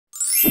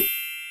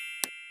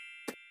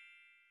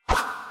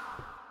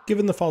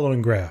given the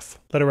following graph.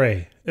 Letter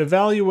A,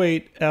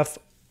 evaluate f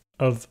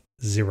of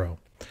 0.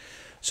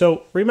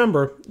 So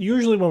remember,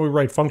 usually when we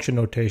write function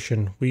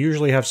notation, we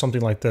usually have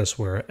something like this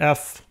where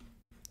f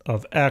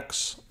of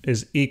x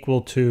is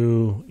equal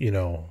to,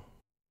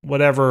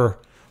 whatever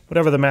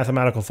the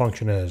mathematical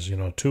function is,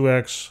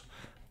 2x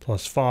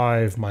plus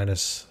 5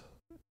 minus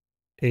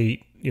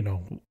 8,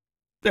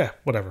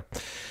 whatever.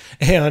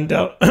 And,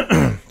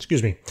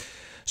 excuse me.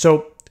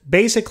 So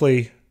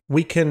basically,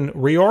 we can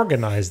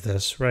reorganize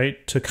this,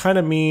 right, to kind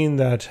of mean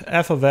that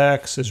f of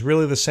x is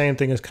really the same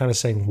thing as kind of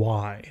saying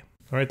y.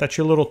 All right, that's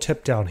your little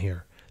tip down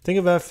here. Think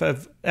of f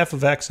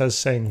of x as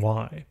saying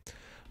y.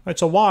 All right,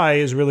 so y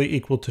is really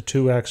equal to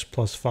 2x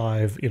plus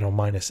 5,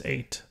 minus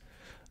 8.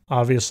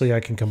 Obviously,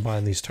 I can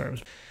combine these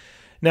terms.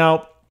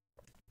 Now,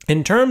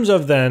 in terms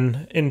of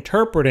then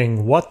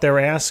interpreting what they're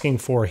asking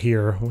for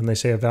here when they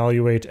say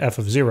evaluate f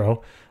of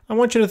 0, I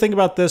want you to think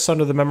about this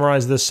under the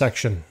memorize this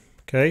section,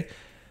 okay?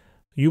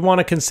 You want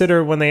to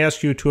consider when they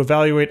ask you to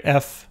evaluate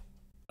f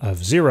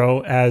of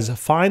 0 as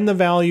find the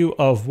value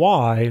of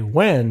y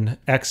when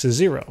x is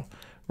 0,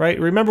 right?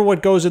 Remember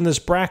what goes in this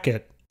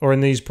bracket or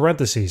in these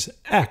parentheses,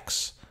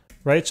 x,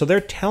 right? So they're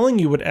telling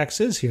you what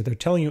x is here. They're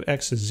telling you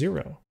x is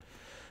 0.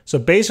 So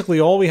basically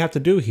all we have to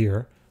do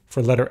here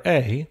for letter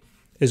A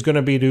is going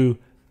to be to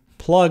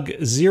plug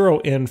 0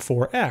 in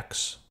for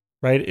x,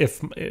 right?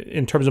 If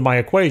in terms of my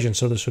equation,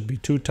 so this would be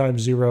 2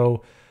 times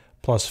 0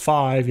 plus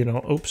 5,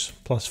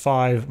 plus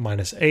 5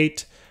 minus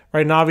 8,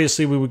 right? And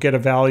obviously we would get a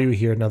value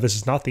here. Now this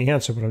is not the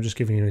answer, but I'm just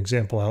giving you an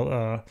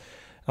example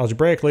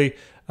algebraically.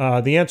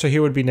 The answer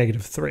here would be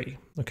 -3.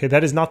 Okay,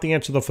 that is not the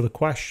answer though for the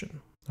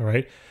question, all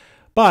right?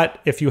 But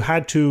if you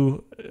had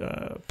to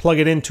plug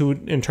it into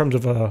in terms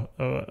of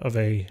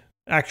a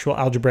actual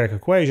algebraic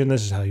equation,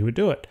 this is how you would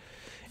do it.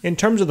 In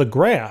terms of the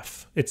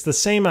graph, it's the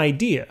same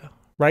idea,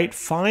 right?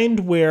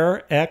 Find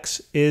where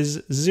x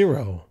is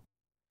 0.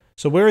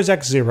 So where is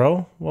x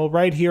 0? Well,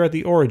 right here at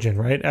the origin,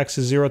 right? X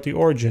is 0 at the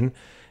origin.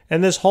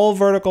 And this whole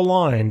vertical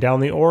line down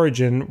the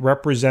origin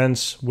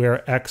represents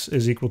where x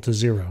is equal to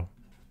 0.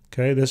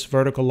 Okay, this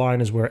vertical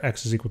line is where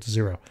x is equal to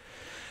 0.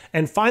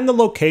 And find the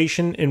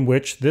location in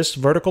which this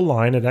vertical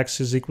line at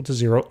x is equal to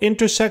 0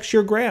 intersects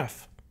your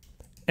graph.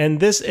 And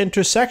this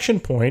intersection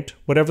point,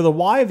 whatever the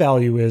y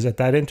value is at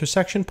that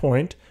intersection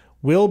point,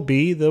 will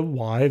be the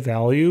y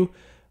value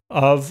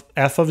of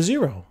f of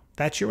 0.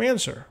 That's your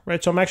answer,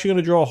 right? So I'm actually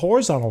going to draw a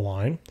horizontal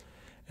line,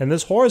 and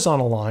this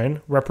horizontal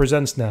line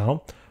represents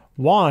now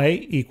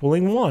y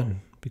equaling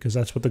 1, because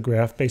that's what the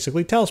graph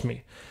basically tells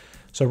me.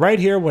 So right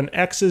here, when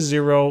x is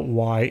 0,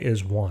 y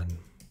is 1,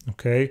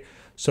 okay?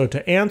 So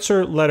to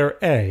answer letter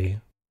A,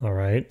 all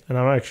right, and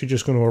I'm actually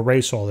just going to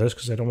erase all this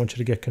because I don't want you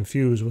to get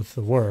confused with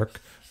the work.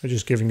 I'm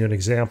just giving you an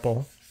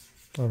example,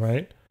 all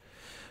right?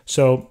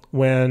 So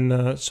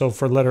so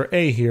for letter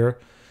A here,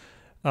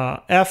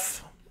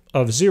 f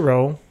of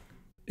 0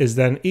 is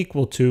then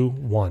equal to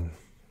 1,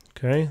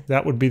 okay?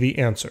 That would be the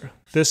answer.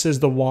 This is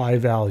the y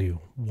value,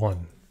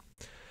 1.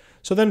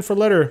 So then for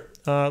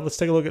let's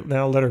take a look at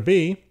now letter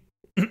B.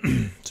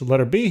 So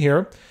letter B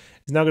here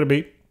is now going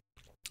to be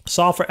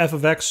solve for f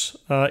of x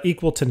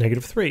equal to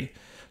 -3.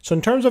 So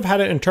in terms of how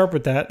to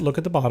interpret that, look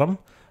at the bottom.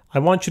 I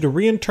want you to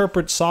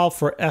reinterpret solve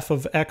for f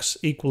of x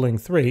equaling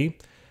 3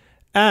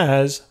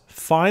 as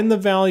find the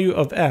value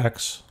of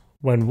x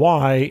when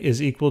y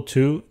is equal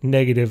to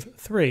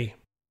 -3.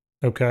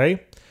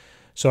 Okay?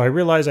 So I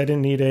realize I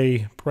didn't need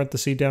a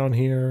parenthesis down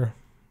here,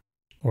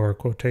 or a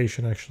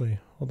quotation actually.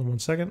 Hold on one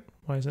second.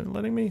 Why isn't it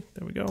letting me?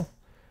 There we go.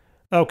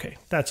 Okay,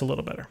 that's a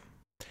little better.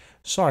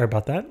 Sorry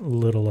about that,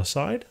 little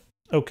aside.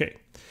 Okay.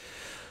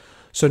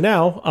 So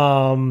now,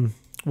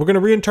 we're going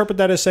to reinterpret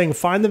that as saying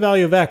find the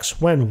value of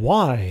x when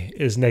y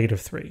is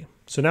 -3.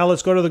 So now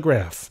let's go to the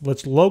graph.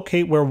 Let's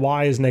locate where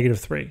y is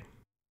 -3.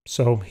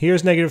 So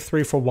here's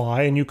 -3 for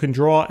y, and you can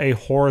draw a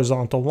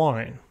horizontal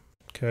line.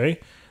 Okay,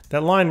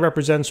 that line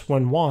represents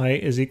when y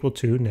is equal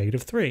to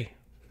 -3.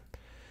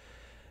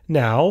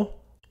 Now,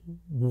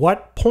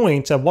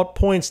 at what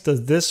points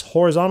does this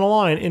horizontal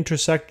line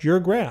intersect your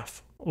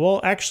graph? Well,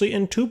 actually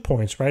in 2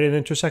 points, right? It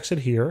intersects it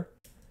here,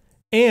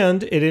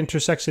 and it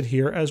intersects it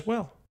here as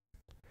well.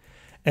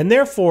 And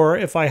therefore,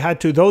 if I had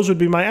to, those would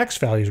be my x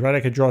values, right? I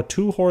could draw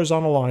 2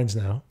 horizontal lines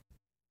now,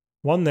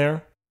 one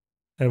there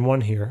and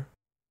one here.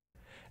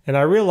 And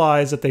I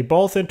realize that they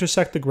both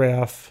intersect the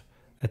graph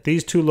at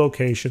these 2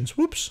 locations.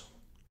 Whoops.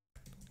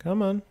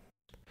 Come on.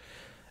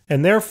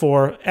 And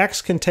therefore,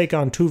 x can take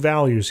on 2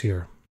 values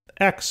here.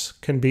 X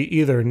can be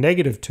either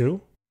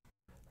 -2,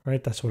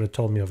 right? That's what it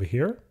told me over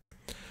here.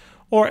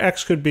 Or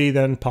x could be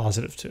then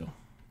 +2.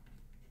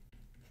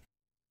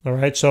 All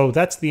right, so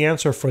that's the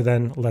answer for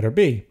then letter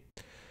B.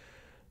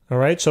 All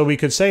right, so we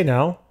could say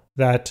now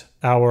that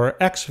our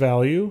x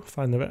value,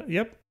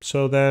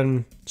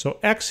 so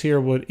x here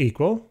would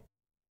equal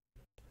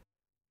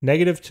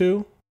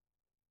 -2,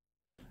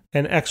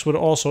 and x would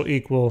also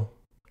equal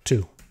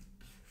 2.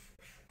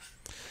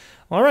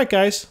 All right,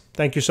 guys,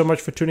 thank you so much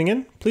for tuning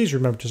in. Please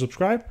remember to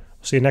subscribe.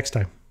 We'll see you next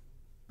time.